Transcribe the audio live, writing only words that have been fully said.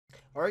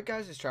Alright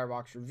guys, it's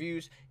Chatterbox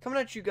Reviews, coming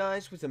at you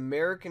guys with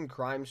American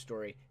Crime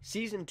Story,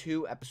 Season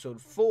 2, Episode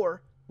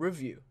 4,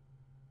 Review.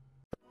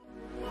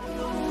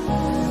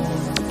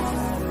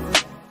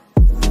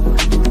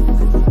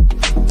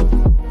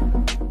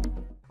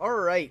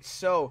 Alright,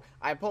 so,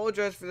 I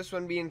apologize for this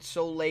one being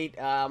so late,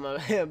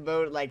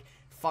 about like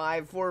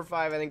 4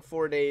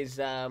 days,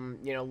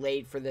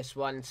 late for this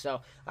one,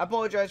 so I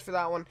apologize for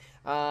that one,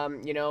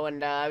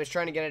 I was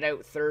trying to get it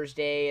out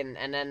Thursday,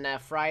 and then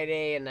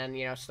Friday, and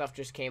then, stuff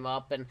just came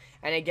up, and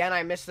again,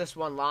 I missed this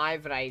one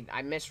live, and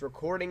I missed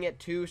recording it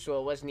too, so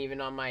it wasn't even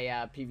on my,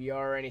 PVR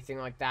or anything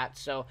like that,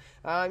 so,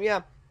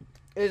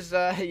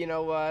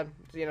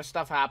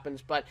 stuff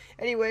happens, but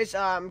anyways,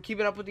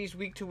 keeping up with these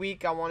week to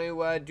week. I want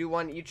to, do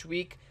one each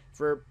week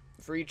for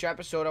each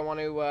episode. I want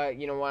to,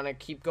 want to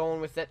keep going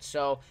with it.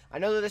 So I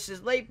know that this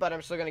is late, but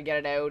I'm still gonna get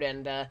it out,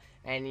 and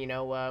and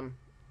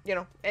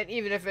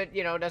even if it,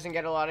 doesn't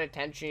get a lot of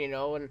attention,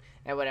 and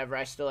whatever,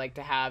 I still like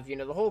to have,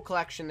 the whole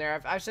collection there.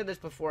 I've said this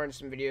before in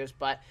some videos,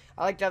 but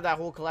I like to have that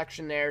whole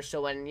collection there.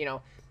 So when,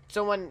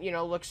 someone,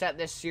 looks at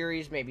this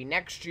series, maybe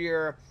next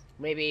year,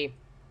 maybe,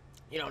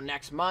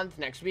 next month,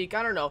 next week,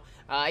 I don't know,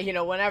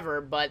 whenever,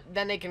 but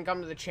then they can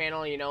come to the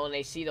channel, and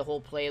they see the whole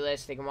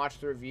playlist, they can watch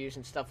the reviews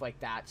and stuff like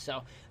that,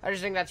 so I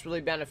just think that's really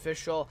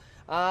beneficial.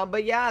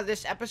 But yeah,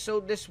 this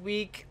episode this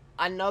week,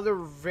 another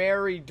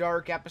very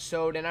dark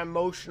episode, an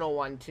emotional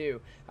one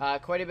too,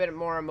 quite a bit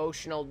more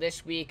emotional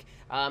this week,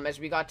 as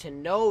we got to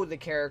know the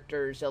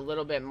characters a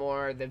little bit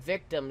more, the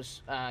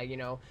victims,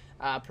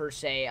 per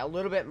se, a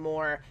little bit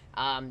more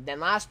than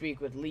last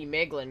week with Lee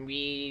Miglin.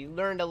 We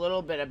learned a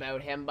little bit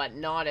about him, but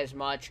not as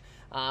much,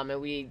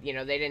 and we,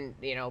 they didn't,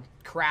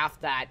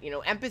 craft that,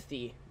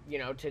 empathy,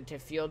 to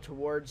feel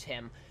towards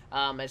him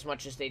as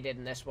much as they did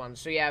in this one.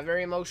 So yeah,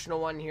 very emotional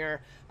one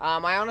here.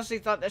 I honestly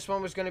thought this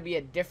one was going to be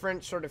a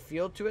different sort of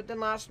feel to it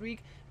than last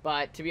week,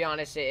 but to be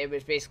honest, it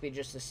was basically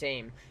just the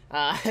same.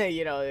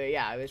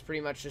 Yeah, it was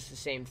pretty much just the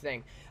same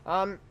thing.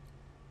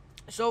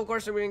 So, of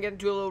course, I'm going to get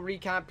into a little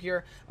recap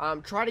here.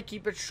 Try to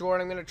keep it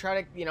short. I'm going to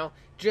try to,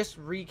 just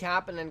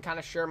recap and then kind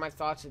of share my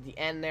thoughts at the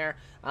end there,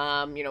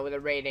 with a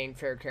rating,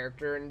 fair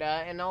character,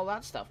 and all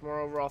that stuff, more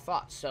overall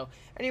thoughts. So,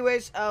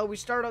 anyways, we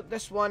start out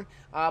this one.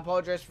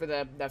 Apologize for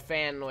the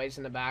fan noise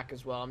in the back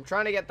as well. I'm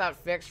trying to get that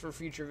fixed for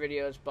future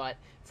videos, but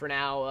for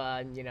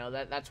now,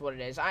 that's what it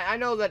is. I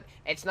know that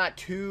it's not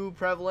too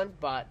prevalent,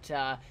 but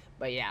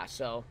yeah,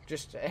 so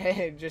just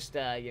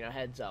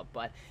heads up.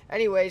 But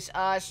anyways,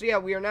 so yeah,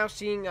 we are now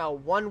seeing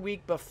 1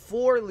 week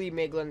before Lee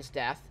Miglin's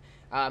death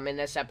in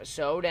this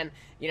episode, and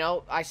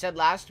I said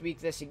last week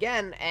this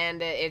again,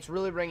 and it's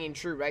really ringing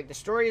true, right? The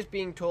story is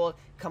being told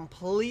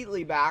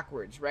completely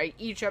backwards, right?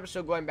 Each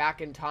episode going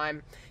back in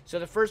time. So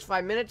the first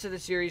 5 minutes of the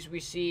series, we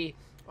see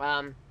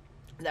that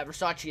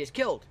Versace is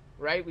killed,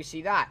 right? We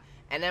see that,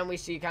 and then we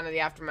see kind of the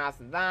aftermath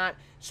of that.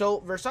 So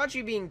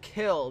Versace being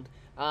killed,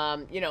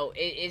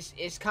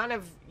 is kind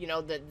of,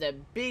 the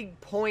big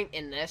point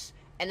in this,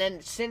 and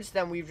then since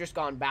then we've just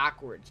gone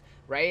backwards,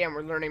 right? And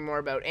we're learning more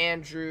about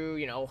Andrew,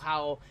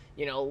 how,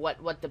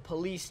 what the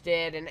police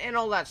did, and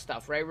all that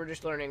stuff, right? We're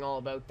just learning all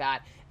about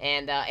that,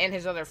 and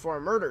his other 4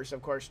 murders,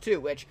 of course, too,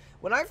 which,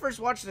 when I first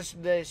watched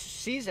this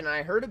season,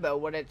 I heard about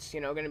what it's,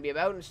 going to be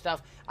about and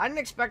stuff. I didn't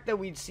expect that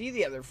we'd see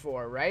the other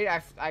 4,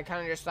 right? I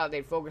kind of just thought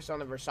they'd focus on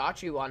the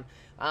Versace one,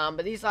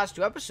 but these last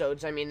 2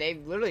 episodes, I mean,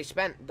 they've literally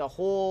spent the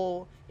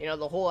whole,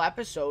 the whole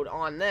episode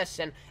on this,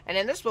 and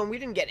in this one, we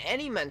didn't get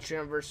any mention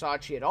of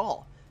Versace at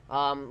all.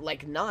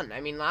 Like none.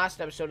 I mean, last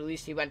episode, at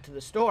least he went to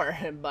the store,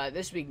 but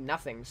this week,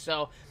 nothing.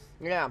 So,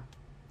 yeah.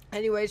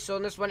 Anyway, so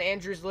in this one,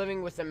 Andrew's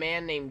living with a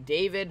man named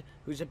David,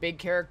 who's a big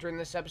character in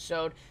this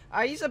episode.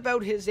 He's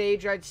about his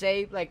age, I'd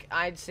say. Like,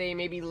 I'd say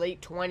maybe late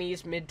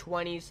 20s,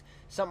 mid-20s,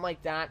 something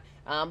like that.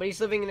 But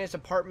he's living in his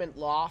apartment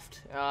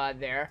loft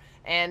there.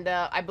 And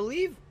I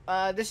believe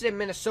this is in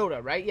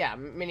Minnesota, right? Yeah,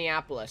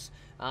 Minneapolis.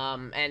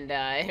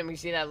 And we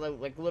see that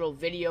little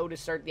video to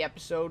start the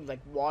episode, like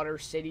Water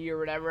City or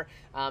whatever.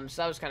 So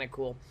that was kind of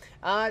cool.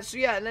 So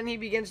yeah, and then he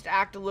begins to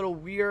act a little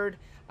weird.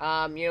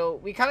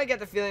 We kind of get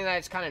the feeling that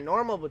it's kind of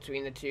normal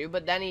between the two,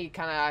 but then he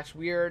kind of acts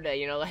weird,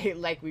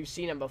 like we've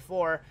seen him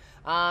before.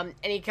 And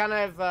he kind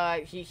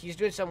of, he's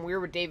doing something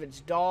weird with David's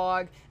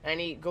dog,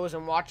 and he goes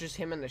and watches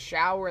him in the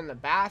shower in the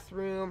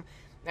bathroom,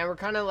 and we're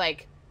kind of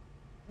like,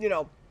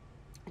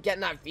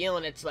 getting that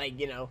feeling. It's like,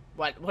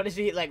 what is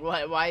he, like,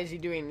 why is he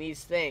doing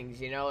these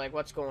things, like,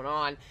 what's going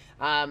on?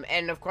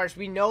 And of course,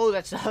 we know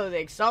that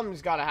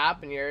something's got to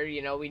happen here.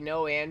 We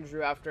know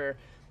Andrew after,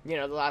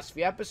 the last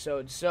few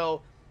episodes,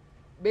 so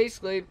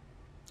basically,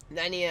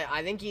 then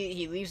I think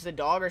he leaves the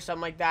dog or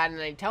something like that, and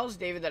then he tells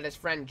David that his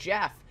friend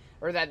Jeff,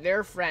 or that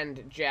their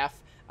friend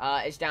Jeff,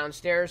 is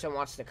downstairs and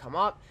wants to come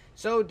up.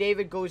 So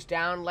David goes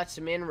down, lets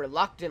him in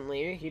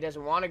reluctantly. He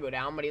doesn't want to go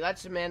down, but he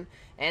lets him in.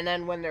 And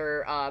then when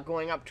they're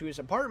going up to his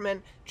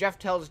apartment, Jeff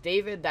tells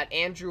David that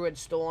Andrew had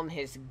stolen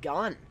his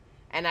gun,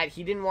 and that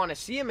he didn't want to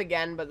see him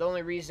again, but the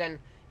only reason,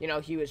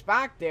 he was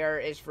back there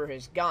is for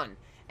his gun.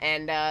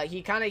 and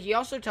he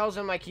also tells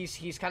him like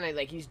he's kind of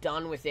like he's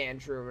done with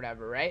Andrew or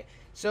whatever, right?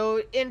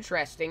 So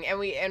interesting,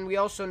 and we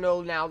also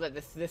know now that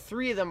the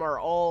three of them are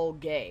all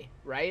gay,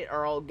 right?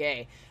 Are all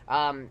gay.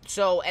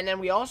 So and then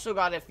we also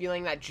got a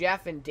feeling that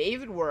Jeff and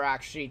David were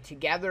actually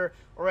together,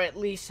 or at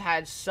least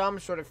had some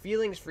sort of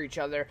feelings for each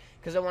other,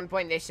 because at one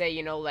point they say,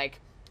 you know, like,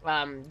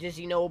 does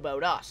he know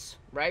about us,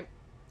 right?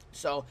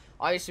 So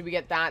obviously we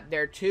get that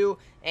there too,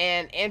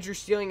 and Andrew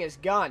stealing his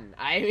gun.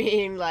 I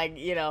mean, like,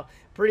 you know,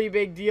 pretty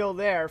big deal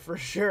there for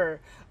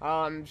sure.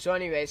 So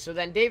anyway, so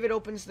then David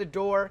opens the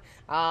door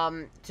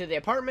to the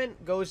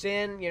apartment, goes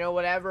in, you know,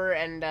 whatever,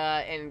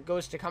 and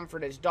goes to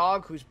comfort his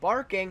dog who's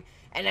barking,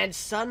 and then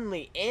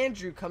suddenly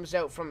Andrew comes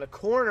out from the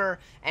corner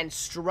and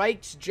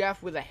strikes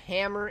Jeff with a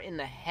hammer in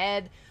the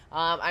head.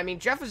 I mean,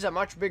 Jeff is a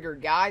much bigger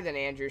guy than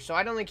Andrew, so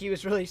I don't think he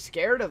was really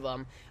scared of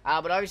him.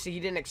 But obviously, he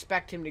didn't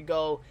expect him to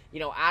go, you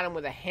know, at him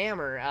with a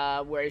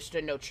hammer, where he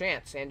stood no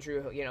chance.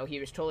 Andrew, you know, he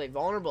was totally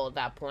vulnerable at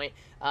that point,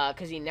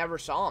 because he never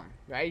saw him,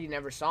 right? He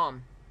never saw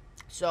him.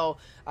 So,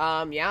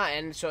 yeah,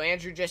 and so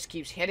Andrew just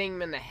keeps hitting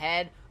him in the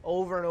head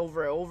over and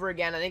over and over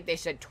again. I think they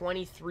said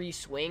 23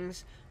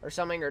 swings or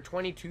something, or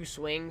 22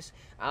 swings.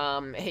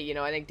 You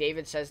know, I think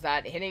David says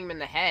that, hitting him in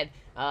the head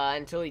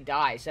until he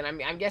dies. And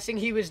I'm guessing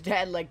he was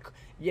dead, like,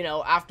 you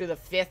know, after the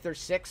 5th or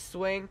 6th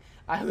swing,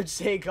 I would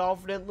say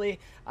confidently.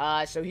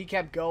 So he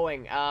kept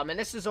going. And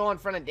this is all in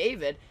front of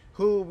David,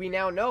 who we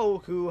now know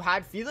who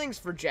had feelings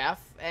for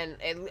Jeff,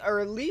 or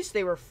at least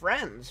they were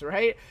friends,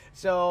 right?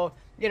 So,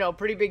 you know,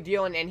 pretty big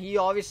deal, and he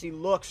obviously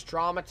looks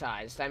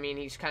traumatized. I mean,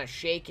 he's kind of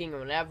shaking or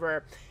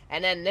whatever.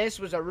 And then this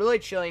was a really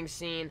chilling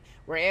scene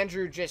where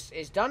Andrew just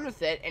is done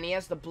with it, and he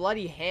has the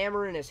bloody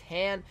hammer in his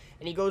hand,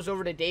 and he goes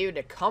over to David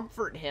to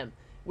comfort him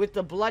with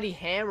the bloody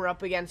hammer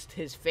up against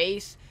his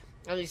face,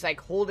 and he's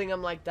like holding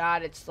him like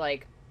that. It's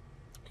like,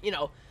 you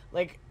know,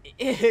 like,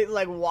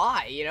 like,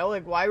 why? You know,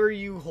 like, why were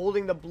you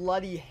holding the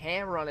bloody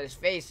hammer on his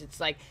face? It's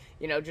like,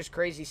 you know, just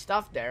crazy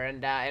stuff there,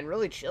 and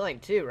really chilling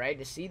too, right,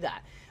 to see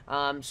that.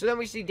 So then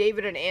we see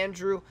David and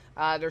Andrew,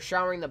 they're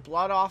showering the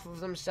blood off of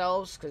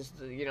themselves, because,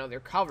 you know, they're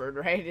covered,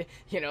 right?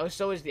 You know,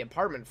 so is the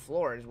apartment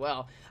floor as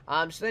well.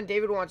 So then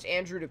David wants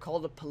Andrew to call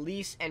the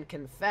police and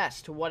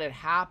confess to what had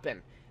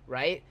happened,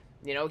 right?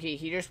 You know,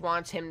 he just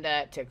wants him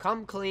to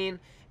come clean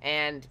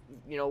and,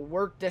 you know,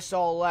 work this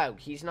all out.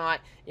 He's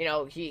not, you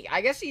know, I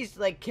guess he's,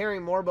 like,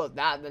 caring more about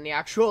that than the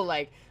actual,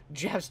 like,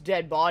 Jeff's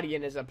dead body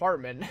in his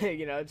apartment.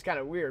 You know, it's kind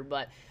of weird.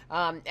 But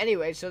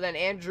anyway, so then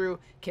Andrew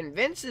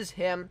convinces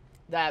him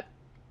that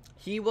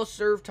he will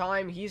serve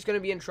time. He's going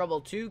to be in trouble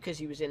too, because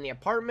he was in the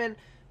apartment.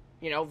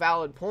 You know,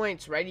 valid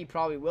points, right? He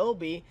probably will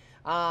be.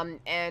 And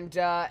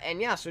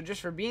yeah, so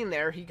just for being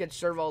there, he could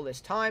serve all this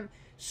time.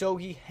 So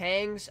he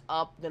hangs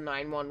up the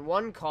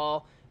 911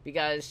 call,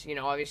 because, you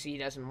know, obviously he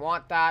doesn't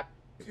want that.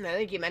 I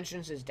think he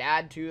mentions his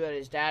dad too, that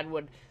his dad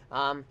would,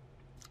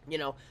 you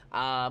know,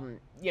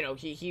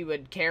 he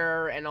would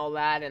care and all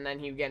that, and then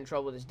he would get in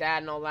trouble with his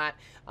dad and all that.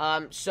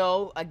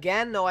 So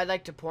again, though, I'd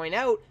like to point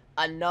out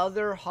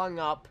another hung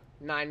up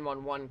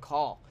 911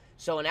 call.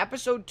 So in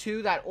episode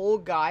 2, that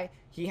old guy,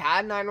 he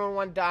had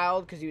 911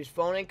 dialed because he was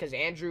phoning, because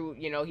Andrew,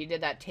 you know, he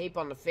did that tape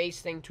on the face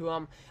thing to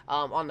him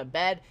on the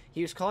bed.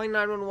 He was calling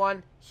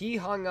 911. He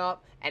hung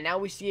up, and now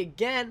we see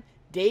again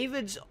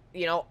David's,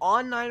 you know,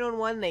 on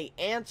 911. They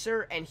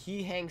answer, and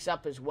he hangs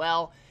up as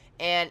well.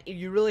 And if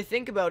you really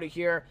think about it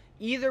here,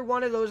 either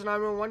one of those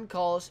 911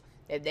 calls,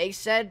 if they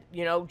said,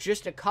 you know,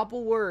 just a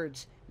couple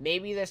words,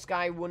 maybe this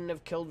guy wouldn't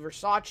have killed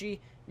Versace.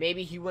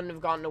 Maybe he wouldn't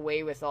have gotten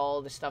away with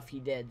all the stuff he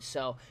did.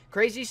 So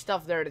crazy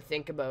stuff there to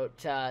think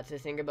about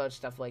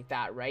stuff like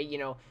that, right? You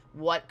know,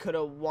 what could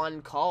a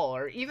one call,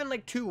 or even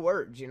like 2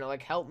 words, you know,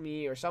 like help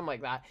me or something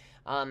like that,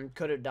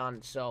 could have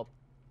done. So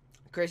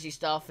crazy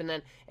stuff. And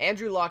then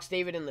Andrew locks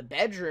David in the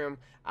bedroom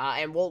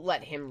and won't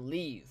let him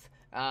leave.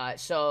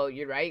 So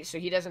you're right. So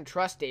he doesn't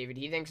trust David.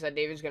 He thinks that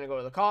David's going to go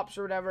to the cops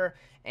or whatever.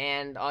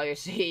 And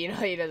obviously, you know,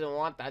 he doesn't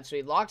want that. So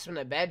he locks him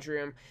in the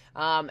bedroom.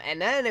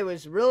 And then it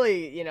was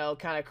really, you know,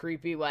 kind of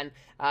creepy when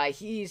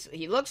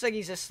he looks like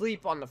he's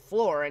asleep on the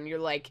floor. And you're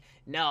like,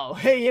 no,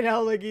 you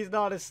know, like he's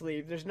not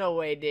asleep. There's no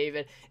way,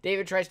 David.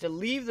 David tries to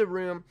leave the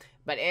room,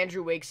 but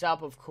Andrew wakes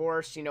up, of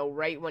course, you know,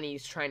 right when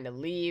he's trying to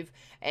leave.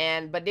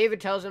 But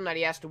David tells him that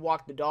he has to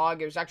walk the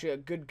dog. It was actually a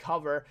good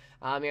cover,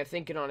 you know,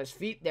 thinking on his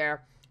feet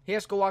there. He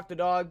has to go walk the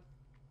dog,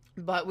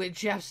 but with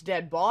Jeff's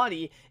dead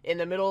body in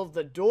the middle of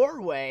the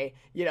doorway,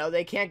 you know,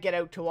 they can't get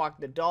out to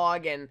walk the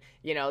dog, and,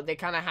 you know, they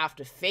kind of have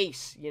to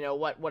face, you know,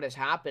 what has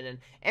happened. And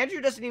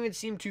Andrew doesn't even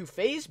seem too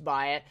fazed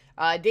by it.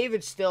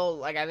 David's still,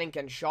 like, I think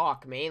in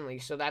shock mainly,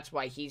 so that's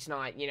why he's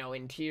not, you know,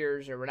 in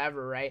tears or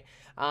whatever, right?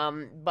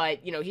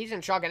 But, you know, he's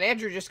in shock, and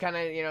Andrew just kind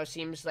of, you know,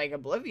 seems, like,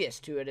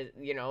 oblivious to it,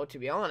 you know, to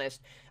be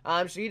honest.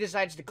 So he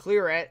decides to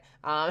clear it,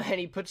 and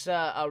he puts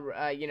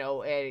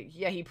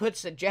he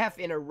puts Jeff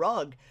in a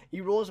rug.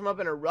 He rolls him up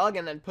in a rug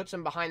and then puts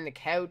him behind the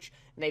couch,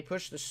 and they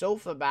push the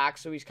sofa back,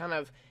 so he's kind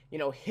of, you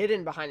know,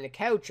 hidden behind the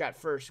couch at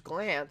first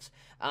glance.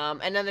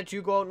 And then the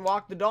two go out and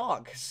walk the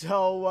dog.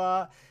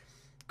 So,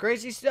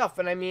 crazy stuff.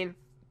 And I mean,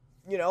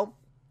 you know,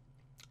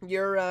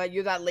 you're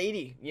that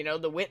lady,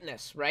 the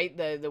witness, right?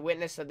 The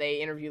witness that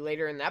they interview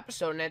later in the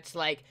episode, and it's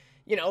like,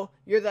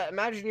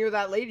 imagine you're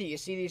that lady. You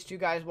see these two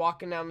guys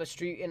walking down the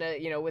street in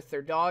a, with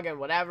their dog and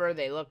whatever.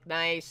 They look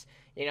nice.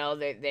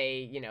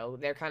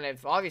 They're kind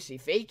of obviously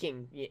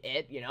faking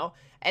it,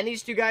 and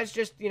these two guys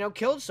just,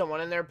 killed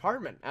someone in their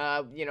apartment,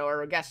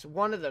 or I guess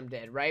one of them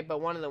did, right?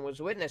 But one of them was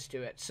witness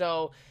to it.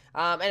 So,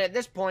 and at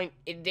this point,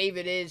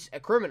 David is a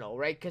criminal,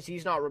 right? Because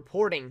he's not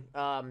reporting,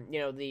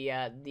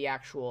 the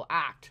actual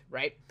act,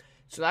 right?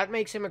 So that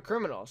makes him a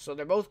criminal. So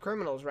they're both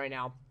criminals right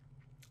now.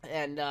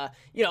 And,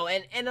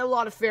 and a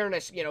lot of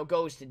fairness,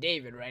 goes to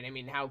David, right? I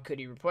mean, how could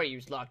he report? He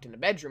was locked in the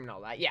bedroom and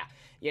all that. Yeah,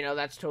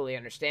 that's totally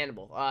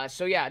understandable.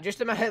 So yeah,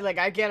 just imagine, like,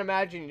 I can't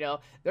imagine,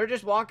 they're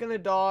just walking the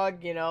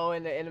dog, in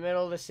the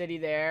middle of the city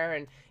there,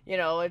 and,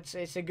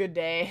 it's a good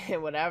day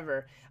and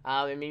whatever.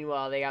 And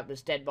meanwhile, they got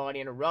this dead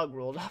body in a rug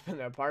rolled up in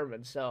their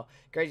apartment. So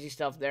crazy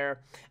stuff there.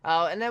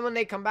 And then when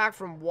they come back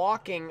from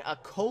walking, a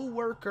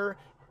co-worker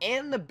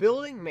and the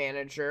building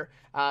manager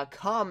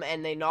come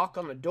and they knock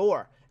on the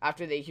door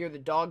after they hear the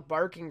dog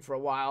barking for a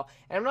while.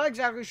 And I'm not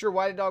exactly sure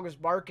why the dog was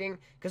barking,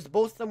 because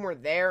both of them were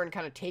there and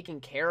kind of taking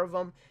care of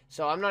him.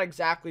 So I'm not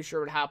exactly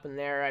sure what happened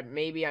there.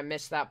 Maybe I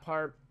missed that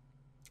part.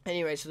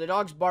 Anyway, so the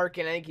dog's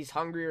barking. I think he's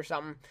hungry or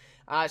something.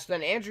 So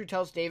then Andrew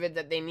tells David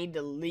that they need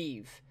to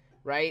leave,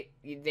 right?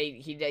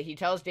 He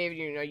tells David,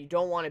 you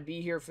don't want to be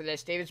here for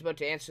this. David's about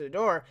to answer the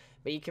door,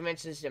 but he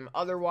convinces him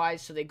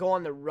otherwise. So they go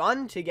on the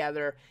run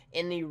together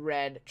in the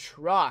red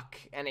truck.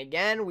 And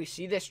again, we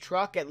see this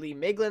truck at Lee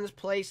Miglin's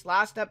place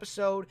last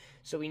episode.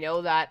 So we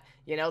know that,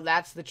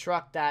 that's the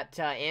truck that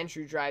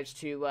Andrew drives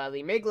to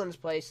Lee Miglin's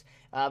place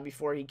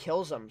before he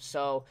kills him.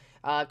 So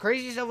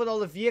crazy stuff with all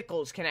the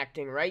vehicles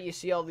connecting, right? You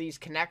see all these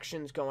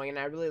connections going, and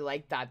I really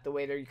like that, the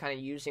way they're kind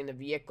of using the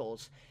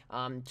vehicles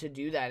to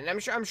do that. And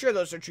I'm sure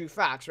those are true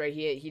facts, right?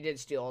 He did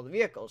steal all the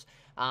vehicles.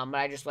 But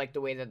I just like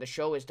the way that the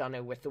show has done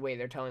it with the way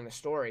they're telling the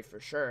story,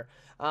 for sure.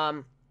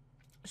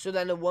 So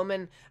then the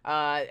woman,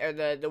 or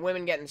the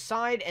women get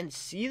inside and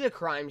see the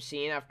crime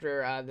scene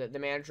after the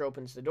manager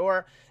opens the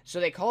door. So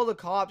they call the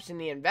cops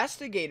and the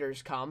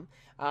investigators come.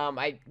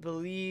 I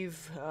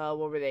believe, what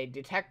were they?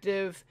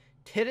 Detective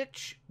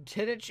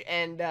Tittich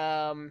and,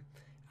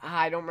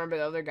 I don't remember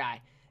the other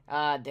guy.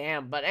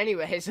 Damn. But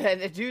anyways,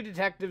 the two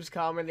detectives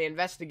come, and the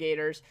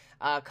investigators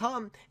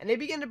come, and they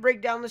begin to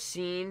break down the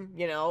scene.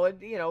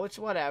 It's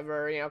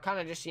whatever. Kind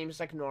of just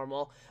seems like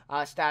normal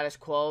status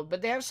quo.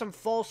 But they have some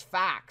false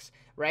facts,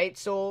 right?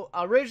 So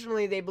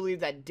originally they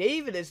believe that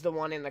David is the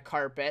one in the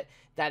carpet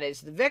that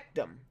is the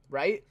victim,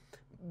 right?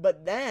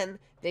 But then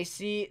they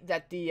see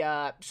that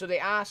so they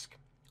ask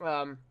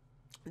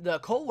the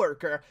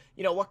co-worker,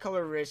 what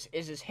color is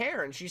his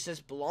hair? And she says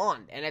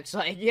blonde. And it's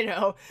like,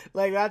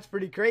 like, that's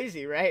pretty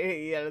crazy,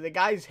 right? The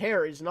guy's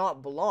hair is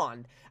not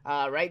blonde,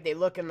 right? They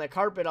look in the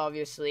carpet,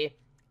 obviously,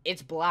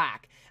 it's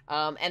black.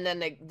 And then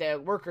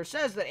the worker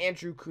says that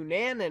Andrew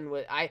Cunanan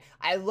was,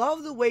 I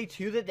love the way,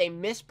 too, that they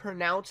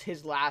mispronounce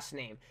his last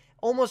name.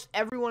 Almost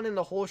everyone in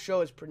the whole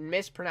show has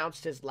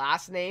mispronounced his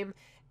last name,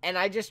 and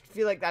I just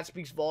feel like that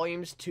speaks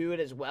volumes to it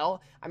as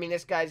well. I mean,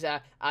 this guy's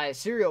a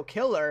serial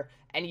killer,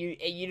 and you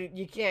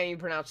can't even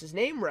pronounce his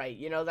name right.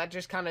 That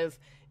just kind of,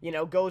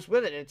 goes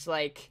with it. It's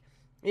like,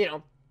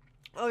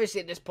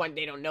 obviously at this point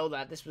they don't know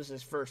that this was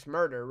his first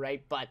murder,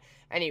 right? But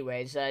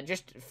anyways,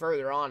 just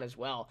further on as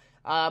well.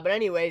 But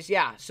anyways,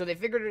 yeah, so they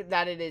figured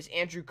that it is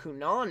Andrew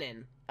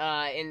Cunanan,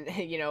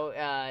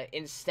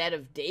 instead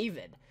of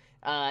David.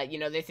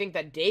 They think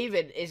that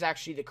David is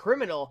actually the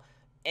criminal,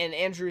 and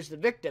Andrew's the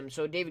victim,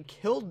 so David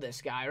killed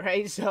this guy,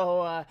 right?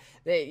 So,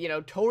 they,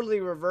 totally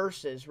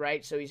reverses,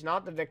 right? So he's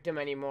not the victim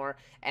anymore,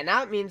 and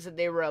that means that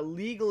they were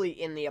illegally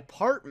in the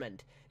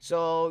apartment.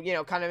 So,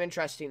 kind of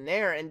interesting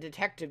there, and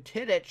Detective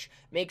Tittich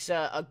makes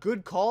a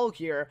good call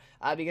here,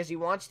 because he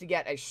wants to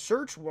get a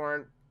search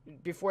warrant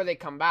before they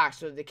come back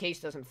so the case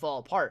doesn't fall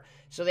apart.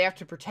 So they have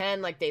to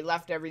pretend like they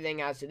left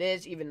everything as it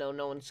is, even though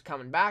no one's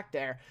coming back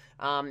there,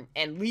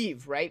 and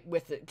leave, right,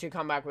 to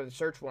come back with a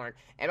search warrant.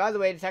 And by the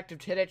way, Detective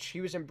Tittich, he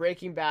was in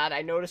Breaking Bad.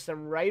 I noticed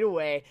him right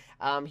away.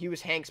 He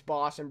was Hank's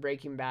boss in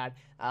Breaking Bad,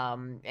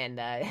 and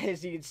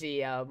as you can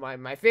see,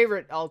 my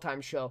favorite all-time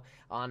show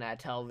on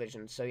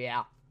television. So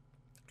yeah.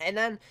 And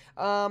then,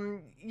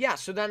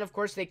 so then, of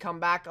course, they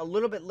come back a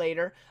little bit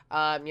later,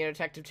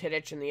 Detective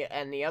Tittich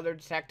and the other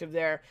detective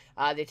there.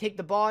 They take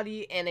the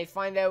body, and they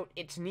find out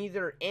it's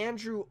neither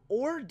Andrew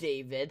or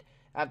David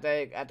at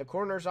the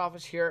coroner's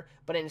office here,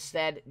 but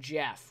instead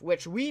Jeff,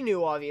 which we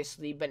knew,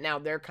 obviously, but now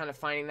they're kind of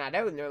finding that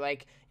out, and they're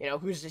like,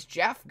 who's this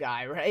Jeff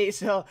guy, right?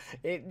 So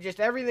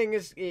everything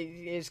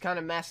is kind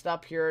of messed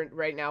up here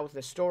right now with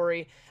the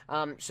story.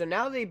 So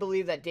now they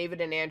believe that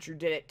David and Andrew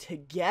did it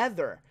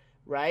together,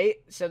 right?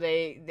 So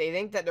they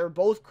think that they're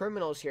both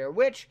criminals here,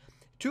 which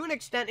to an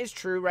extent is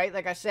true, right?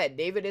 Like I said,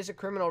 David is a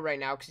criminal right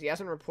now because he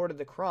hasn't reported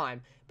the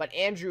crime, but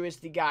Andrew is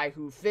the guy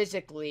who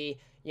physically,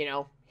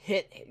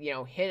 hit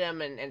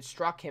him and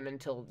struck him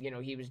until,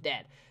 he was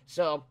dead.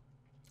 So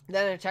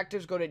Then the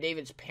detectives go to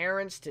David's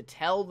parents to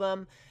tell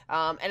them.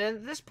 And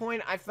at this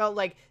point, I felt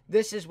like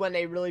this is when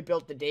they really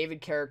built the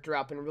David character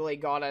up and really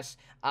got us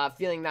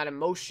feeling that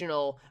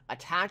emotional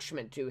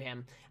attachment to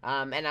him.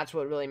 And that's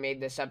what really made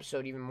this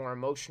episode even more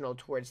emotional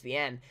towards the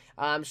end.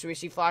 So we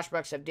see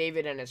flashbacks of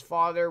David and his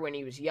father when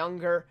he was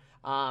younger.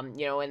 And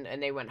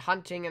they went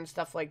hunting and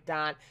stuff like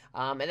that.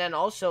 And then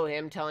also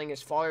him telling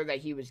his father that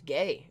he was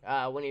gay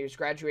when he was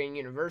graduating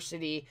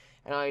university.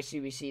 And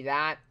obviously we see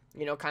that,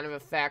 kind of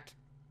effect.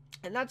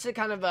 And that's a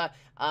kind of a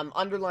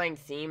underlying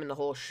theme in the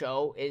whole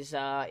show is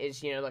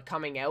the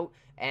coming out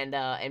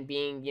and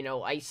being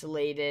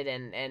isolated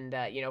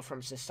and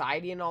from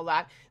society and all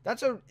that.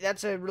 That's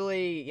a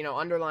really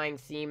underlying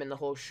theme in the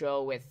whole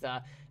show with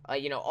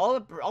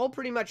all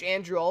pretty much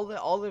Andrew,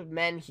 all the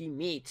men he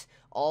meets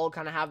all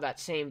kind of have that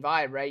same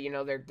vibe, right?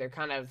 They're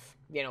kind of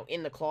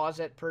in the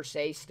closet per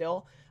se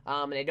still.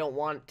 And they don't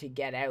want to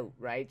get out,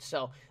 right?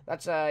 So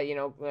that's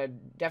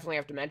definitely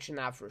have to mention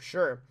that for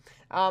sure.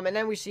 And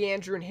then we see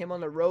Andrew and him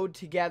on the road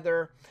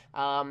together,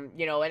 and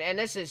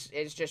this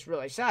is just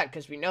really sad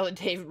because we know that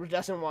David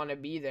doesn't want to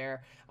be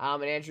there,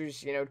 and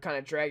Andrew's kind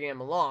of dragging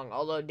him along.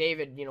 Although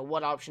David,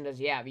 what option does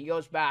he have? He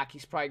goes back,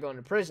 he's probably going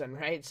to prison,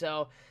 right?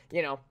 So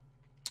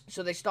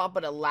So they stop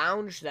at a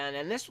lounge then,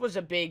 and this was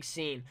a big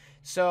scene.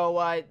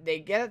 So they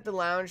get at the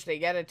lounge, they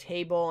get a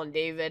table, and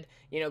David,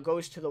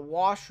 goes to the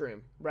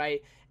washroom,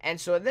 right? And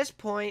so at this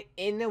point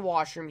in the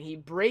washroom, he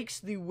breaks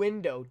the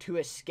window to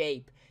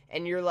escape,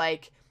 and you're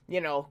like,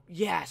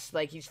 yes,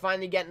 like he's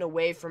finally getting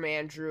away from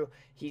Andrew.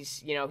 He's,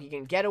 he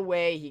can get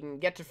away, he can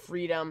get to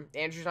freedom.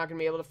 Andrew's not going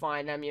to be able to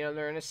find him.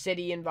 They're in a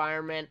city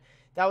environment.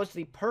 That was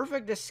the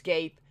perfect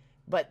escape,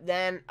 but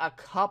then a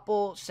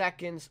couple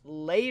seconds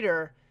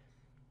later,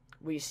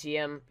 we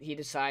see he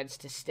decides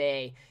to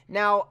stay.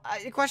 Now,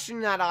 the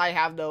question that I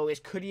have, though, is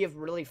could he have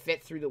really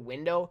fit through the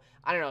window?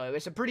 I don't know. It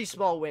was a pretty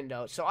small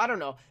window, so I don't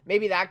know.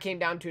 Maybe that came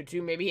down to it,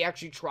 too. Maybe he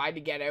actually tried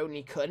to get out and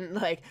he couldn't.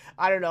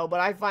 I don't know, but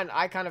I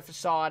kind of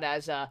saw it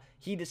as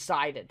he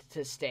decided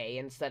to stay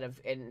instead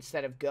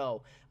of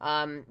go,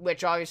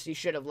 which obviously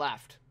should have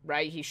left,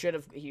 right? He should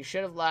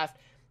have left,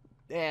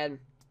 and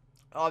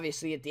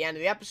obviously at the end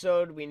of the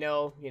episode we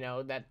know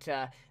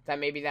that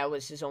maybe that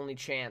was his only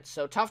chance.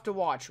 So tough to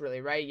watch,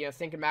 really, right?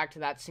 Thinking back to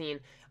that scene,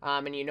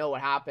 and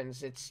what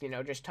happens, it's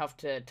just tough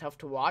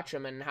to watch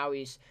him and how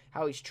he's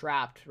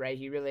trapped, right?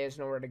 He really has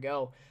nowhere to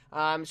go.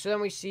 So then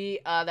we see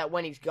that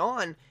when he's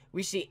gone,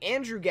 we see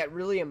Andrew get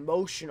really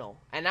emotional,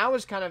 and that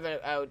was kind of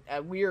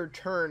a weird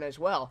turn as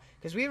well,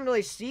 because we haven't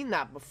really seen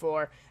that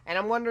before. And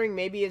I'm wondering,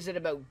 maybe is it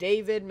about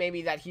David?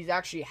 Maybe that he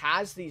actually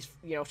has these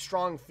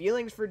strong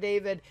feelings for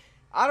David.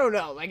 I don't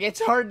know.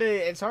 It's hard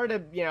to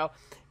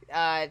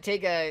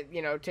take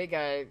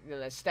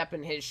a step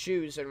in his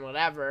shoes and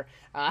whatever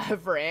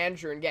for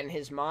Andrew and get in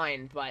his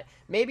mind. But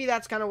maybe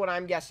that's kind of what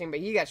I'm guessing. But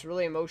he gets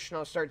really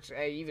emotional, starts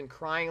even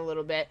crying a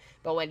little bit.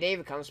 But when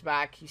David comes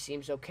back, he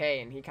seems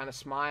okay, and he kind of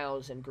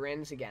smiles and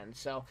grins again.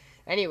 So,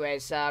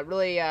 anyways,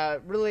 really,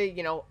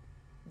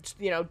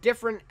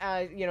 different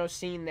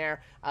scene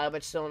there,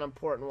 but still an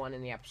important one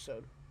in the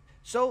episode.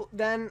 So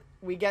then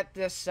we get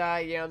this,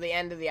 the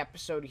end of the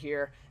episode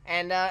here,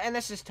 and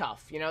this is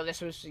tough.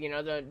 This was,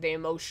 the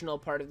emotional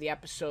part of the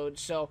episode.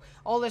 So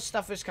all this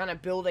stuff is kind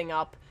of building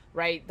up,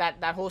 right?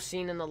 That whole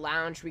scene in the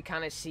lounge, we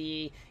kind of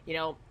see,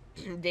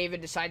 David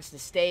decides to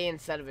stay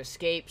instead of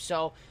escape.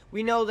 So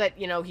we know that,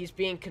 he's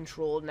being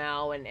controlled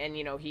now, and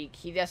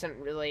he doesn't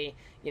really,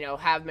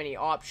 have many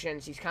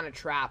options. He's kind of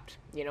trapped,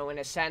 in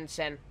a sense,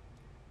 and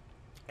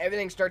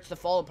everything starts to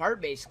fall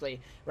apart, basically,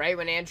 right?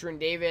 When Andrew and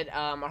David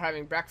are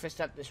having breakfast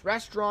at this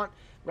restaurant,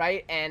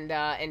 right?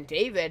 And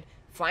David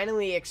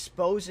finally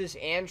exposes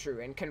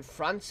Andrew and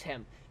confronts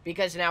him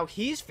because now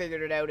he's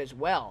figured it out as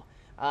well.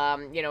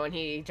 And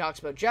he talks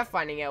about Jeff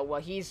finding out.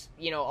 Well, he's,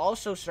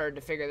 also started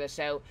to figure this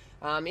out.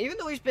 Even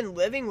though he's been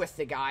living with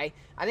the guy,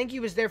 I think he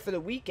was there for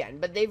the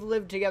weekend, but they've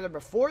lived together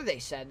before, they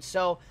said.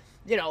 So,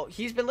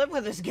 he's been living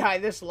with this guy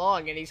this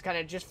long, and he's kind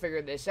of just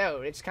figured this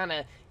out. It's kind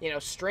of,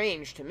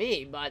 strange to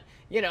me, but,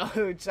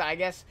 it's, I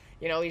guess,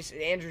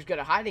 Andrew's good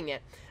at hiding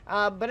it.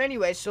 But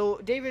anyway, so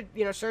David,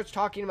 starts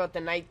talking about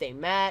the night they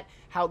met,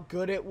 how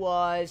good it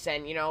was,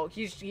 and,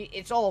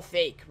 it's all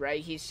fake,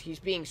 right? He's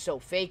being so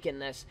fake in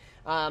this.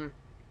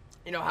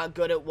 How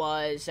good it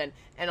was,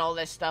 and all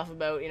this stuff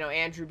about,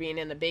 Andrew being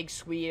in the big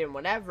suite and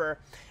whatever.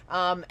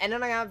 And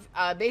then I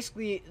have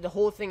basically the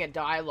whole thing of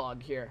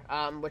dialogue here,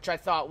 which I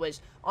thought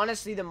was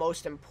honestly the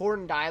most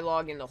important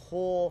dialogue in the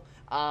whole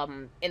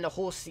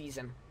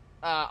season.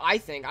 I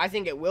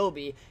think it will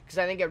be, because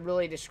I think it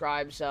really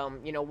describes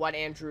what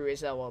Andrew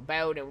is all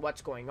about and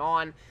what's going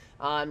on.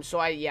 So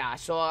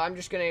I'm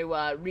just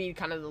gonna read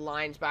kind of the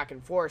lines back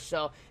and forth.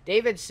 So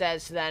David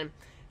says then,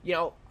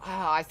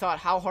 I thought,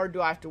 how hard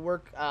do I have to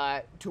work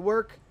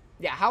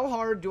how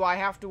hard do I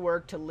have to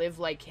work to live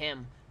like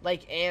him,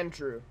 like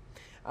Andrew?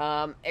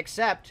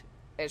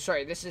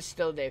 This is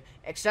still Dave.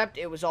 Except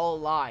it was all a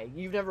lie.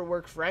 You've never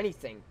worked for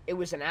anything. It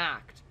was an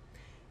act.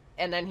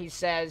 And then he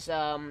says,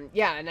 and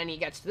then he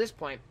gets to this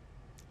point.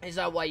 Is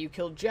that why you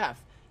killed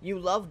Jeff? you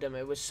loved him.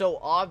 It was so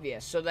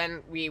obvious. So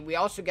then we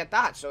also get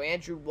that. So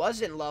Andrew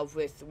was in love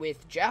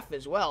with Jeff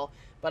as well,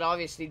 but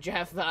obviously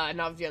Jeff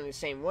not feeling the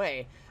same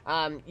way.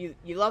 You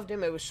loved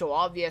him. It was so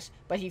obvious,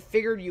 but he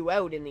figured you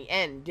out in the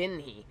end,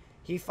 didn't he?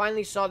 He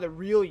finally saw the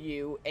real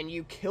you, and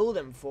you killed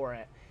him for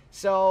it.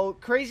 So,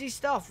 crazy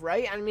stuff,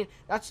 right? I mean,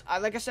 that's,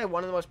 like I said,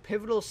 one of the most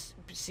pivotal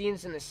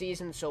scenes in the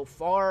season so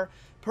far.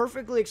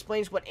 Perfectly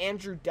explains what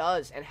Andrew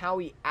does and how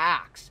he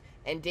acts.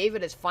 And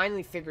David has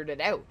finally figured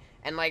it out.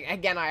 And, like,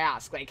 again, I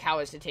ask, like, how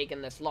has it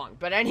taken this long?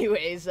 But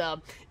anyways,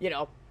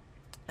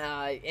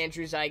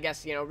 Andrew's, I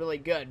guess, really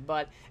good.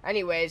 But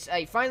anyways,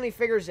 he finally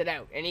figures it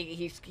out. And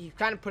he's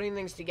kind of putting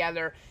things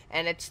together.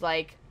 And it's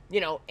like,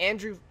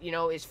 Andrew,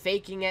 is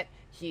faking it.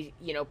 He,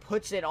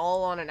 puts it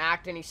all on an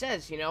act. And he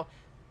says, you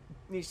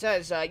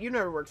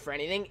never worked for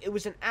anything. It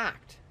was an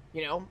act.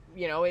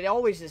 It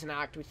always is an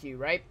act with you,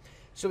 right?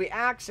 So he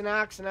acts and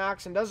acts and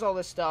acts and does all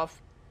this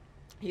stuff.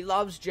 He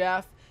loves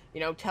Jeff,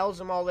 tells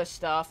him all this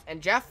stuff.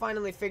 And Jeff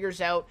finally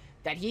figures out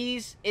that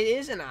it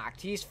is an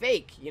act. He's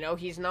fake.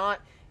 He's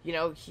not,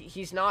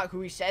 he's not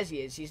who he says he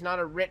is. He's not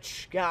a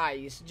rich guy.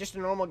 He's just a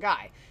normal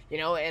guy,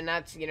 and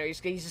that's, he's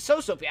a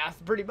sociopath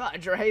pretty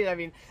much, right? I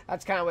mean,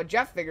 that's kind of what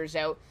Jeff figures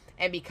out.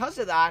 And because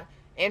of that,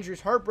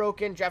 Andrew's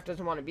heartbroken. Jeff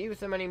doesn't want to be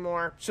with him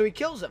anymore, so he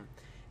kills him.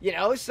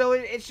 So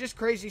it's just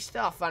crazy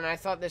stuff. And I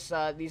thought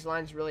these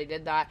lines really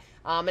did that.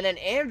 And then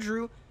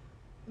Andrew,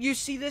 you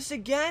see this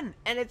again,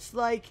 and it's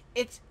like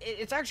it's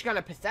actually kind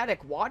of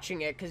pathetic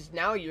watching it, because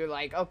now you're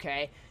like,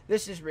 okay,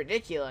 this is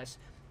ridiculous.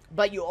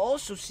 But you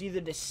also see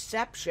the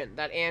deception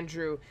that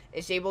Andrew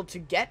is able to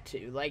get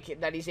to, like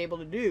that he's able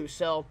to do.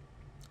 So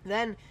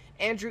then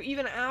Andrew,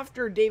 even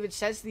after David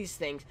says these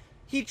things,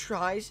 he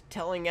tries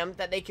telling them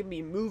that they can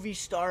be movie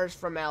stars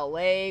from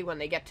LA when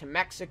they get to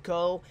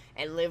Mexico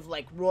and live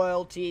like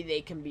royalty. They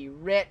can be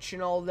rich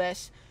and all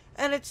this.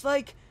 And it's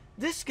like,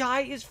 this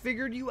guy has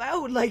figured you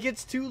out. Like,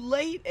 it's too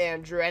late,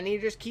 Andrew. And he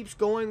just keeps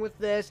going with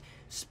this,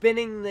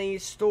 spinning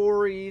these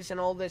stories and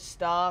all this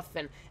stuff.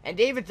 And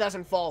David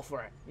doesn't fall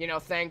for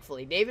it,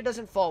 thankfully. David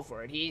doesn't fall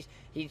for it. He's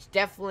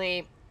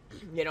definitely,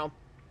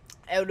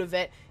 out of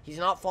it. He's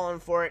not falling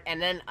for it.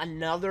 And then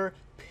another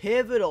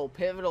pivotal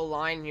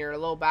line here, a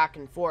little back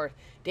and forth.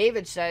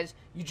 David says,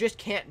 you just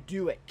can't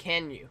do it,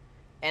 can you?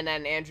 And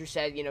then Andrew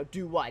said,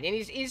 do what? And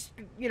he's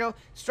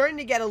starting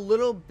to get a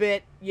little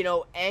bit,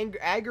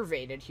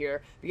 aggravated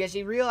here, because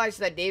he realized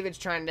that David's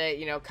trying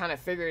to, kind of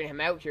figuring him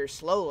out here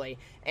slowly.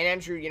 And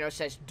Andrew,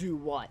 says, do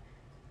what?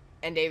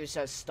 And David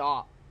says,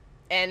 stop.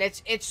 And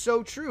it's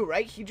so true,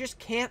 right? He just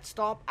can't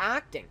stop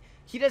acting.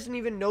 He doesn't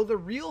even know the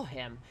real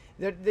him.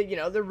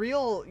 The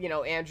real,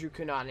 Andrew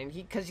Cunanan, and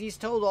because he's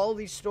told all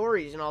these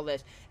stories and all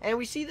this. And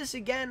we see this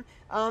again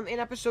in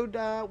episode,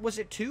 was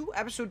it 2?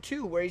 Episode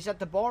 2, where he's at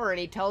the bar and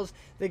he tells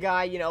the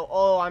guy,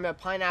 oh, I'm a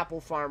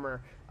pineapple farmer,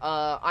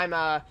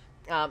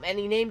 and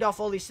he named off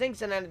all these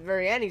things, and then at the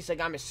very end he's like,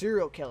 I'm a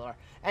serial killer.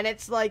 And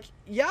it's like,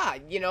 yeah,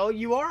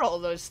 you are all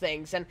those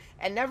things, and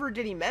never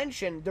did he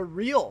mention the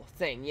real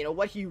thing,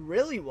 what he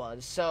really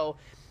was. So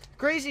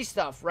crazy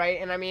stuff, right?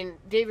 And I mean,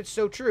 David's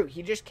so true.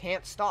 He just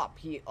can't stop.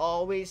 He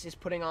always is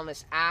putting on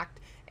this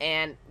act,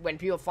 and when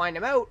people find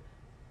him out,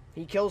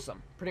 he kills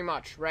them, pretty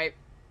much, right?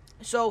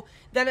 So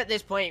then at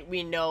this point,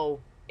 we know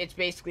it's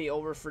basically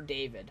over for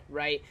David,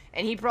 right?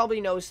 And he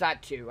probably knows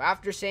that too.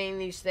 After saying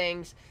these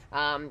things,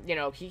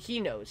 he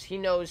knows. He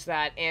knows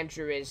that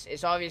Andrew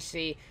is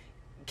obviously,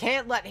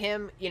 can't let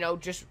him,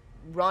 just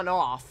run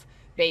off,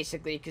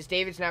 basically, because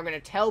David's now going to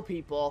tell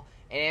people,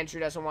 and Andrew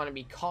doesn't want to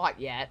be caught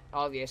yet,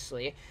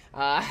 obviously.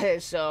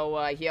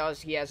 So he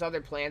has other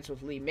plans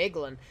with Lee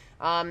Miglin.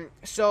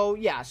 So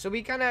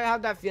we kind of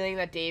have that feeling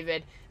that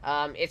David,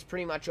 it's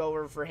pretty much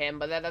over for him,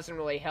 but that doesn't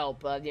really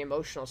help the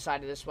emotional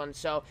side of this one.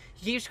 So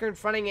he keeps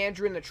confronting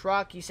Andrew in the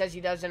truck.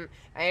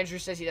 Andrew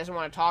says he doesn't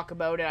want to talk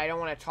about it. I don't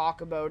want to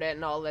talk about it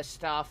and all this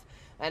stuff.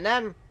 And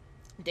then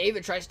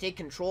David tries to take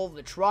control of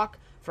the truck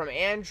from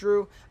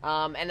Andrew,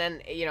 and then,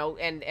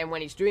 and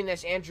when he's doing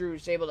this, Andrew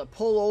is able to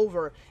pull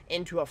over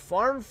into a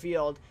farm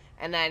field,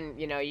 and then,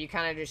 you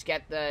kind of just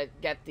get the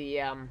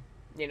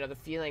the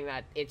feeling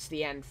that it's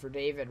the end for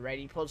David, right?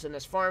 He pulls in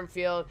this farm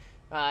field,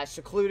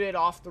 secluded,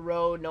 off the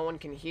road, no one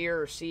can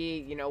hear or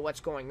see, what's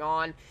going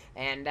on,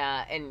 and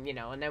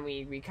then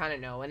we kind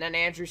of know, and then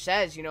Andrew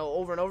says,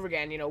 over and over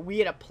again, we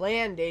had a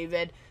plan,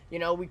 David,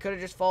 we could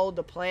have just followed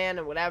the plan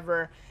and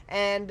whatever,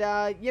 and,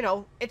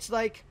 it's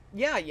like,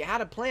 yeah, you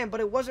had a plan,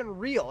 but it wasn't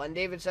real. And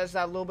David says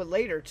that a little bit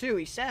later, too.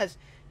 He says,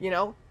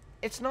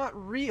 it's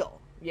not real.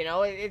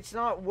 It's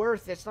not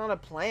a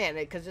plan,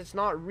 because it's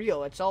not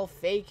real. It's all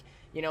fake.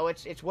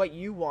 It's what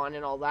you want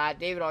and all that.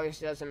 David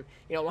obviously doesn't,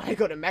 want to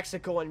go to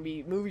Mexico and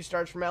be movie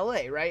stars from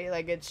LA, right?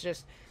 Like, it's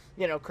just,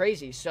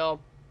 crazy. So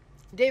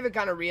David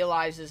kind of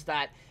realizes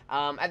that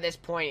at this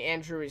point,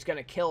 Andrew is going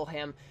to kill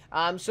him.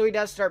 So he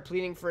does start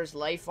pleading for his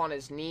life on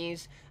his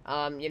knees,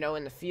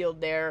 in the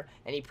field there.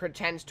 And he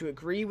pretends to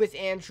agree with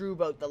Andrew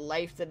about the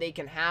life that they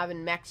can have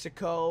in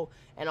Mexico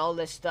and all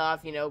this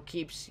stuff.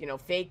 Keeps,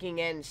 faking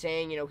it and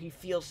saying, he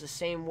feels the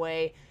same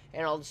way,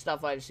 and all the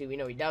stuff. Obviously, we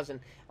know he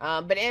doesn't.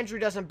 But Andrew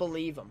doesn't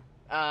believe him.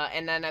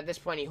 And then at this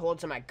point, he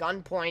holds him at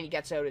gunpoint. He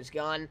gets out his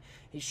gun.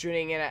 He's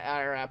shooting it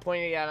or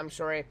pointing it at him.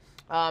 Sorry.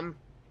 And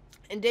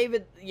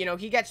David,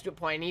 he gets to a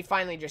point, and he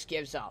finally just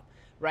gives up,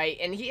 right?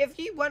 And if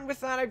he went with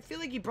that, I feel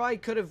like he probably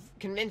could have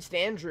convinced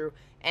Andrew,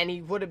 and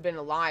he would have been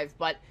alive.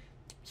 But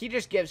he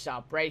just gives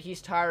up, right?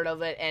 He's tired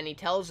of it, and he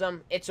tells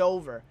them it's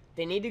over.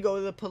 They need to go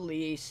to the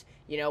police.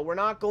 We're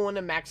not going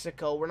to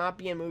Mexico. We're not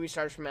being movie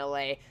stars from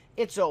LA.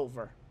 It's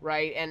over,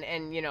 right?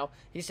 And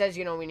he says,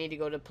 we need to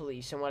go to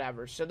police and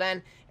whatever. So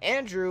then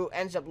Andrew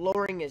ends up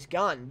lowering his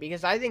gun,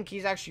 because I think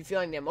he's actually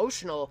feeling the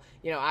emotional,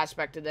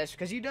 aspect of this,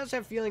 because he does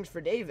have feelings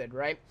for David,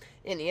 right?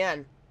 In the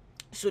end.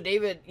 So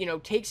David,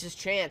 takes his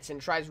chance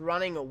and tries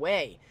running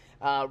away,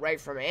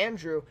 right from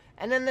Andrew.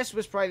 And then this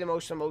was probably the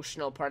most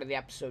emotional part of the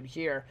episode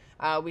here.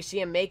 We see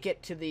him make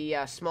it to the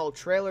small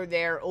trailer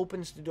there,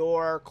 opens the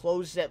door,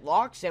 closes it,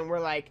 locks it, and we're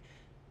like,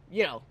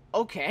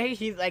 okay,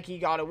 he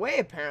got away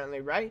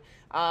apparently, right?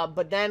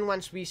 But then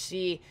once we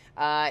see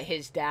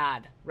his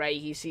dad, right,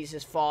 he sees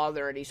his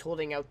father, and he's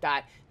holding out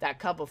that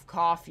cup of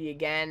coffee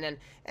again,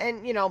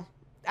 and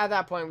at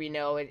that point we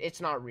know it's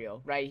not real,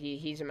 right?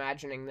 He's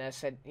imagining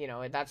this,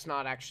 that's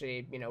not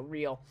actually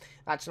real.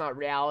 That's not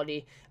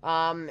reality.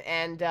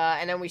 And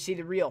then we see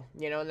the real,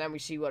 and then we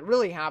see what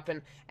really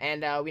happened,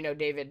 and we know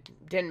David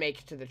didn't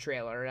make it to the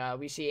trailer.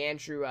 We see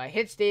Andrew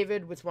hits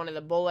David with one of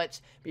the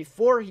bullets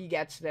before he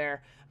gets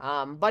there,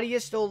 but he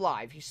is still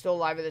alive. He's still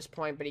alive at this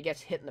point, but he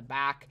gets hit in the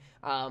back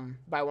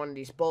by one of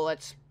these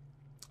bullets.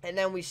 And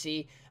then we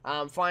see,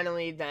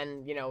 finally,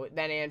 then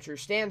Andrew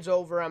stands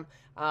over him,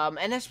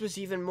 and this was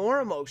even more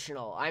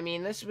emotional. I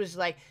mean, this was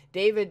like,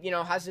 David,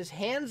 has his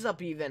hands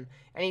up even,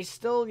 and he's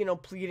still,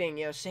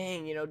 pleading,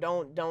 saying,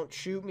 don't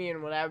shoot me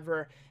and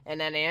whatever, and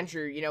then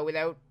Andrew,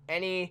 without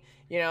any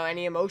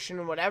emotion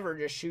and whatever,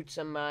 just shoots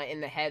him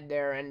in the head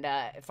there, and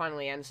it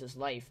finally ends his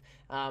life.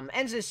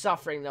 Ends his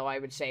suffering, though, I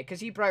would say, because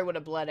he probably would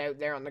have bled out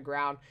there on the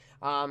ground,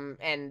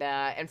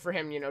 and for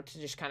him, to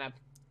just kind of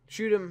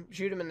shoot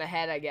him in the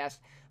head, I guess,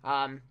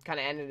 kind of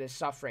ended his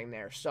suffering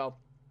there. So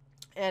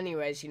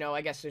anyways,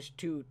 I guess there's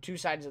two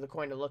sides of the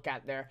coin to look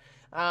at there.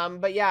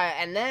 But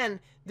yeah, and then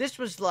this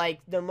was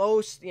like the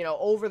most,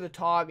 over the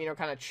top,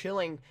 kind of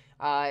chilling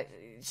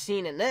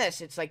scene in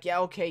this. It's like, yeah,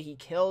 okay, he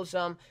kills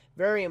him,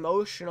 very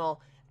emotional,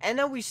 and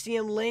then we see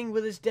him laying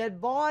with his dead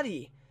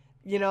body,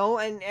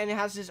 and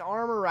has his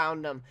arm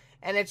around him.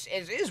 And it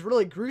is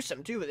really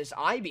gruesome, too, with his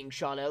eye being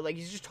shot out. Like,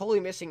 he's just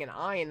totally missing an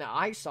eye in the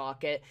eye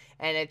socket.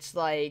 And it's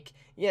like,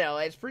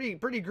 it's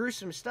pretty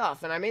gruesome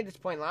stuff. And I made this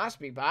point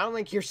last week, but I don't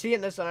think you're seeing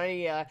this on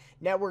any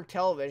network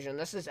television.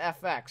 This is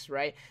FX,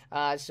 right?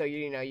 So,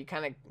 you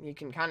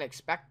can kind of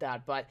expect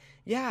that. But,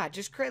 yeah,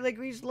 just crazy.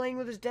 Like, he's laying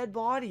with his dead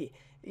body.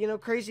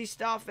 Crazy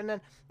stuff, and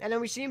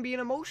then we see him being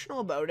emotional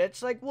about it.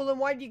 It's like, well, then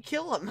why'd you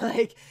kill him?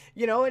 Like,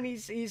 and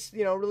he's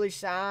really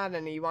sad,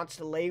 and he wants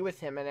to lay with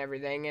him and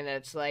everything, and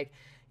it's like,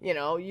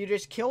 you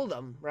just killed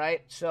him,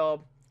 right?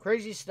 So,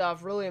 crazy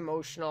stuff, really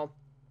emotional.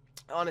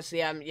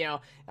 Honestly,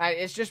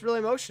 it's just really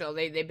emotional.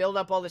 They build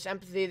up all this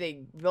empathy,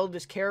 they build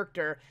this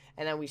character,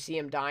 and then we see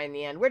him die in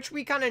the end, which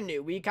we kind of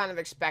knew. We kind of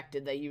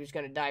expected that he was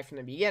going to die from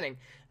the beginning.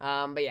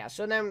 But yeah,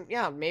 so then,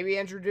 yeah, maybe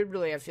Andrew did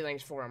really have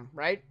feelings for him,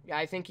 right?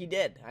 I think he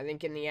did. I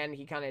think in the end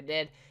he kind of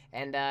did.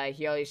 And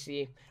he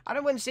obviously, I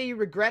wouldn't say he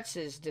regrets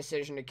his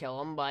decision to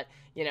kill him, but,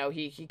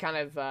 he kind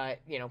of,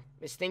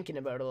 is thinking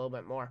about it a little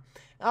bit more.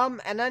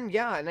 And then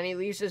he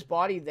leaves his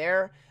body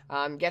there,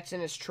 gets in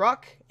his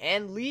truck,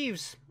 and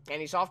leaves. And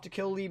he's off to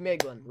kill Lee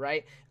Miglin,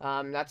 right?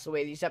 That's the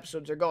way these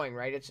episodes are going,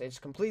 right? It's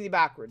completely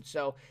backwards.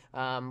 So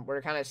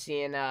we're kind of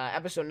seeing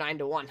episode 9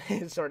 to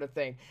 1 sort of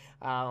thing.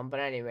 But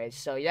anyways,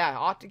 so yeah,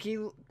 off to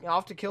kill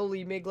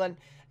Lee Miglin,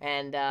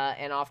 and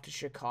off to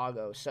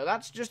Chicago. So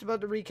that's just about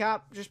the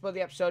recap, just about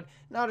the episode.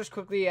 Now just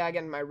quickly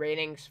again my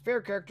ratings,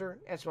 favorite character,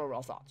 and some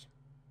overall thoughts.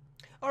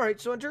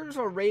 Alright, so in terms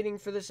of a rating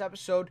for this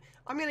episode,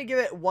 I'm going to give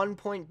it 1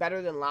 point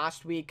better than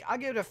last week. I'll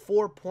give it a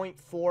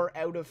 4.4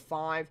 out of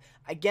 5.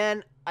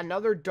 Again,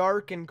 another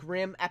dark and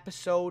grim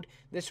episode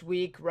this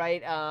week,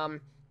 right?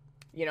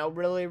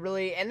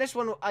 Really, and this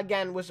one,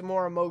 again, was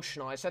more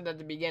emotional. I said that at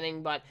the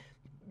beginning, but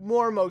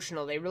more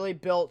emotional. They really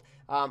built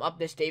up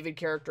this David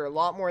character a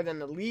lot more than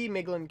the Lee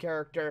Miglin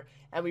character,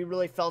 and we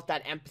really felt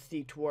that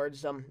empathy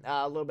towards them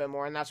a little bit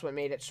more, and that's what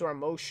made it so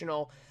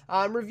emotional.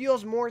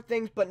 Reveals more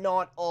things, but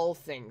not all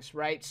things,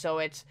 right? So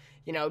it's,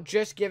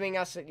 just giving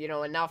us,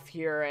 enough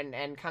here,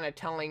 and kind of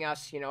telling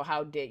us,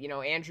 how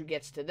Andrew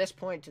gets to this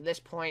point, and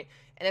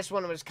this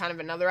one was kind of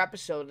another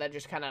episode that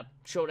just kind of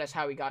showed us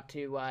how he got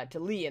to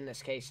Lee in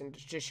this case, and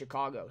just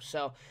Chicago.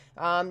 So,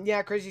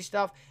 yeah, crazy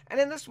stuff. And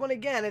in this one,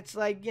 again, it's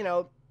like,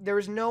 there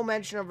was no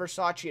mention of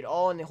Versace at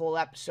all in the whole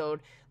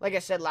episode. Like I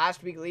said,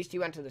 last week, at least he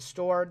went to the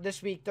store.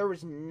 This week, there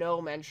was no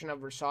mention of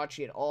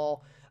Versace at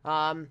all.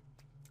 And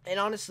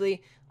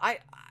honestly, I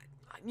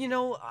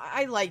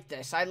like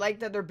this. I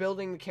like that they're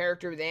building the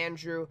character with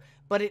Andrew,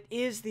 but it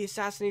is the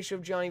assassination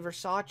of Gianni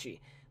Versace.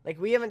 Like,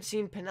 we haven't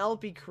seen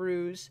Penelope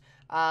Cruz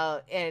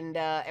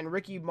and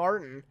Ricky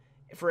Martin,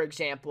 for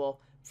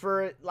example,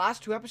 for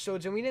last 2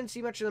 episodes, and we didn't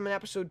see much of them in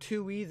episode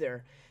 2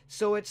 either.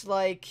 So it's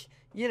like,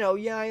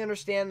 yeah, I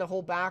understand the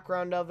whole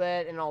background of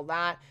it and all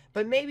that,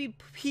 but maybe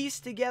piece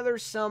together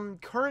some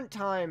current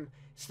time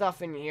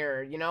stuff in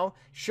here,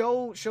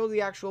 show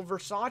the actual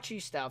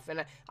Versace stuff.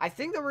 And I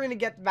think that we're going to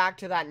get back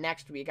to that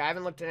next week. I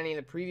haven't looked at any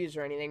of the previews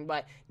or anything,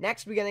 but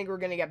next week I think we're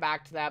going to get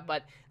back to that.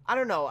 But I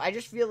don't know, I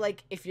just feel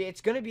like if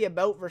it's going to be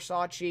about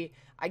Versace,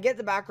 I get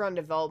the background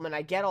development,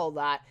 I get all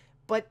that,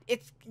 but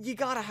you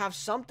gotta have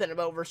something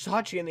about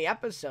Versace in the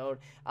episode.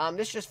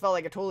 This just felt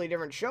like a totally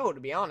different show, to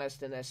be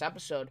honest, in this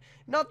episode.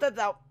 Not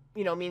that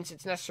means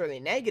it's necessarily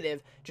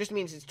negative, just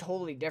means it's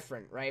totally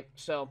different, right?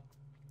 So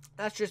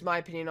that's just my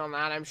opinion on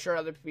that. I'm sure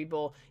other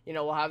people,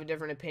 will have a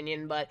different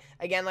opinion. But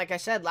again, like I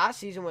said, last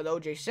season with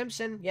O.J.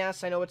 Simpson,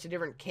 yes, I know it's a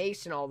different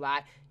case and all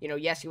that.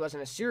 Yes, he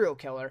wasn't a serial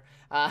killer.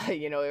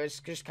 It was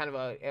just kind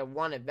of a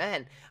one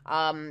event.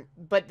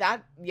 But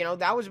that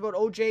was about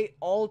O.J.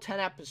 all 10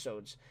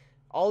 episodes.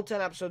 All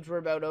 10 episodes were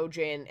about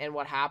OJ and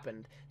what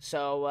happened.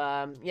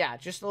 So, yeah,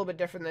 just a little bit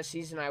different this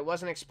season. I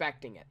wasn't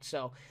expecting it.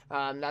 So,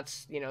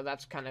 that's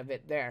kind of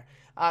it there.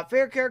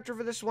 Favorite character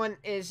for this one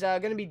is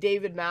going to be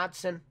David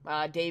Madsen.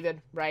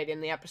 David, right,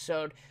 in the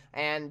episode.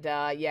 And,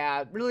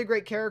 yeah, really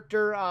great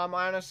character. I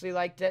honestly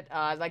liked it.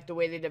 I liked the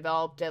way they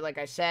developed it. Like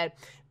I said,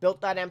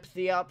 built that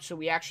empathy up so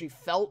we actually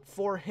felt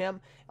for him.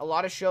 A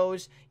lot of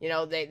shows,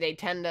 they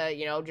tend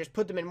to, just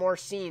put them in more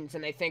scenes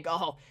and they think,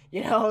 oh,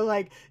 they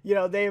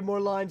have more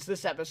lines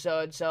this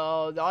episode,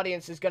 so the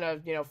audience is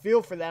going to,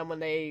 feel for them when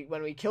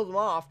we kill them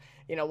off.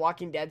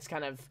 Walking Dead's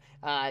kind of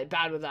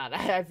bad with that,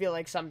 I feel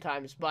like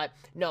sometimes. But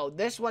no,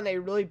 this one, they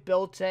really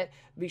built it.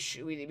 We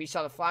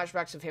saw the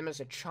flashbacks of him as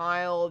a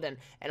child and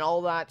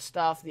all that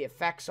stuff, the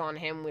effects on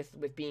him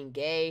with being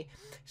gay.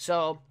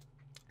 So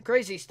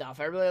crazy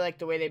stuff. I really like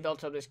the way they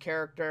built up this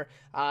character.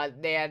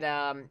 They had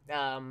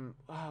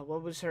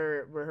what was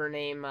her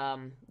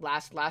name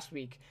last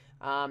week?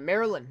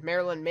 Marilyn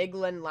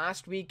Miglin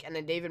last week, and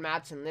then David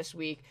Madsen this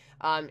week,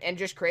 and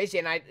just crazy.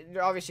 And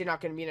they're obviously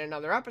not going to be in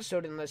another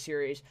episode in the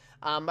series,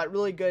 but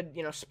really good,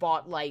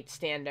 spotlight,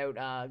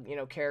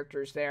 standout,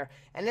 characters there.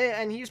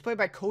 And he was played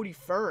by Cody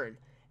Fern.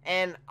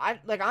 And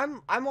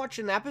I'm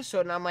watching the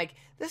episode and I'm like,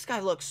 this guy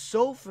looks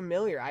so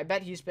familiar. I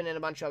bet he's been in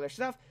a bunch of other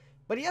stuff,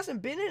 but he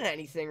hasn't been in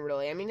anything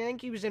really. I mean, I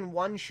think he was in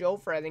one show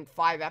for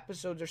 5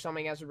 episodes or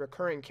something as a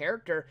recurring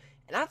character,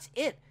 and that's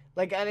it.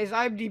 Like, on his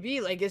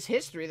IMDb, his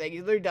history, he's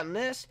literally done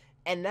this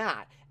and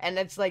that, and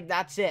it's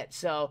that's it.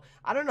 So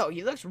I don't know,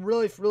 he looks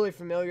really, really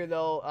familiar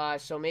though,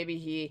 so maybe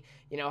he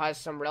has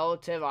some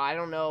relative, I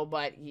don't know,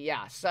 but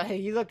yeah, so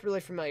he looked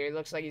really familiar. He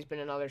looks like he's been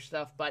in other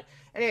stuff. But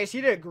anyways,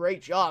 he did a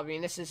great job. I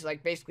mean, this is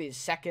basically his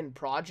second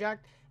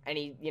project, and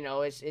he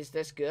is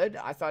this good.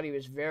 I thought he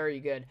was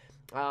very good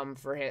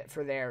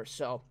for there.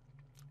 So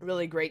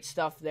really great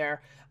stuff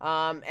there.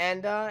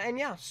 And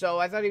yeah, so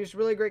I thought he was a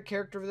really great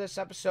character for this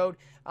episode.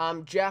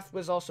 Jeff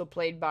was also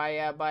played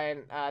by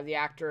the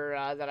actor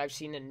that I've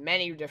seen in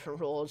many different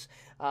roles.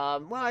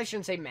 Well, I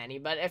shouldn't say many,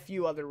 but a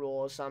few other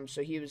roles.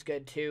 So he was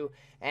good too.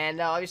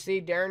 And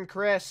obviously Darren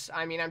Criss.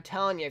 I mean, I'm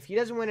telling you, if he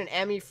doesn't win an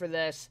Emmy for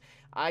this,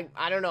 I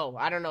don't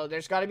know.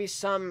 There's got to be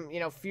some,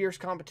 fierce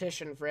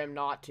competition for him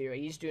not to.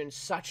 He's doing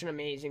such an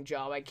amazing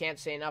job. I can't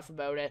say enough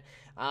about it.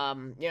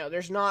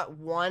 There's not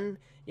one,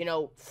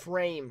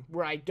 frame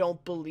where I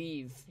don't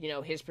believe,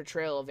 his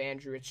portrayal of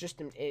Andrew. It's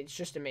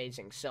just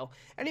amazing. So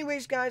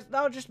anyways, guys,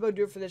 that'll just about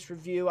do it for this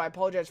review. I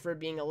apologize for it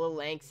being a little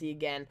lengthy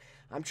again.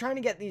 I'm trying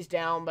to get these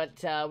down,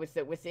 but with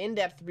the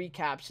in-depth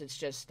recaps, it's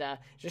just a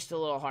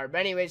little hard. But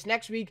anyways,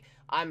 next week,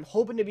 I'm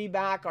hoping to be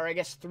back, or I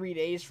guess 3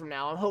 days from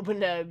now. I'm hoping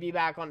to be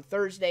back on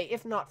Thursday,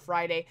 if not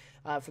Friday,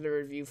 for the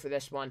review for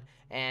this one.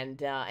 And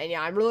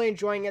yeah, I'm really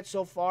enjoying it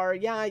so far.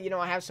 Yeah,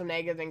 I have some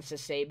negative things to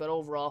say, but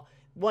overall,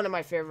 one of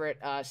my favorite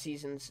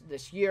seasons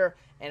this year,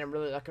 and I'm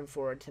really looking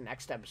forward to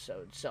next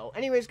episode. So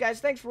anyways, guys,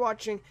 thanks for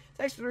watching.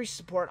 Thanks for the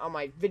support on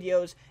my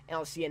videos, and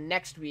I'll see you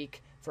next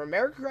week for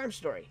American Crime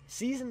Story,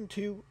 Season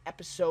 2,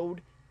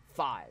 Episode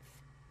 5.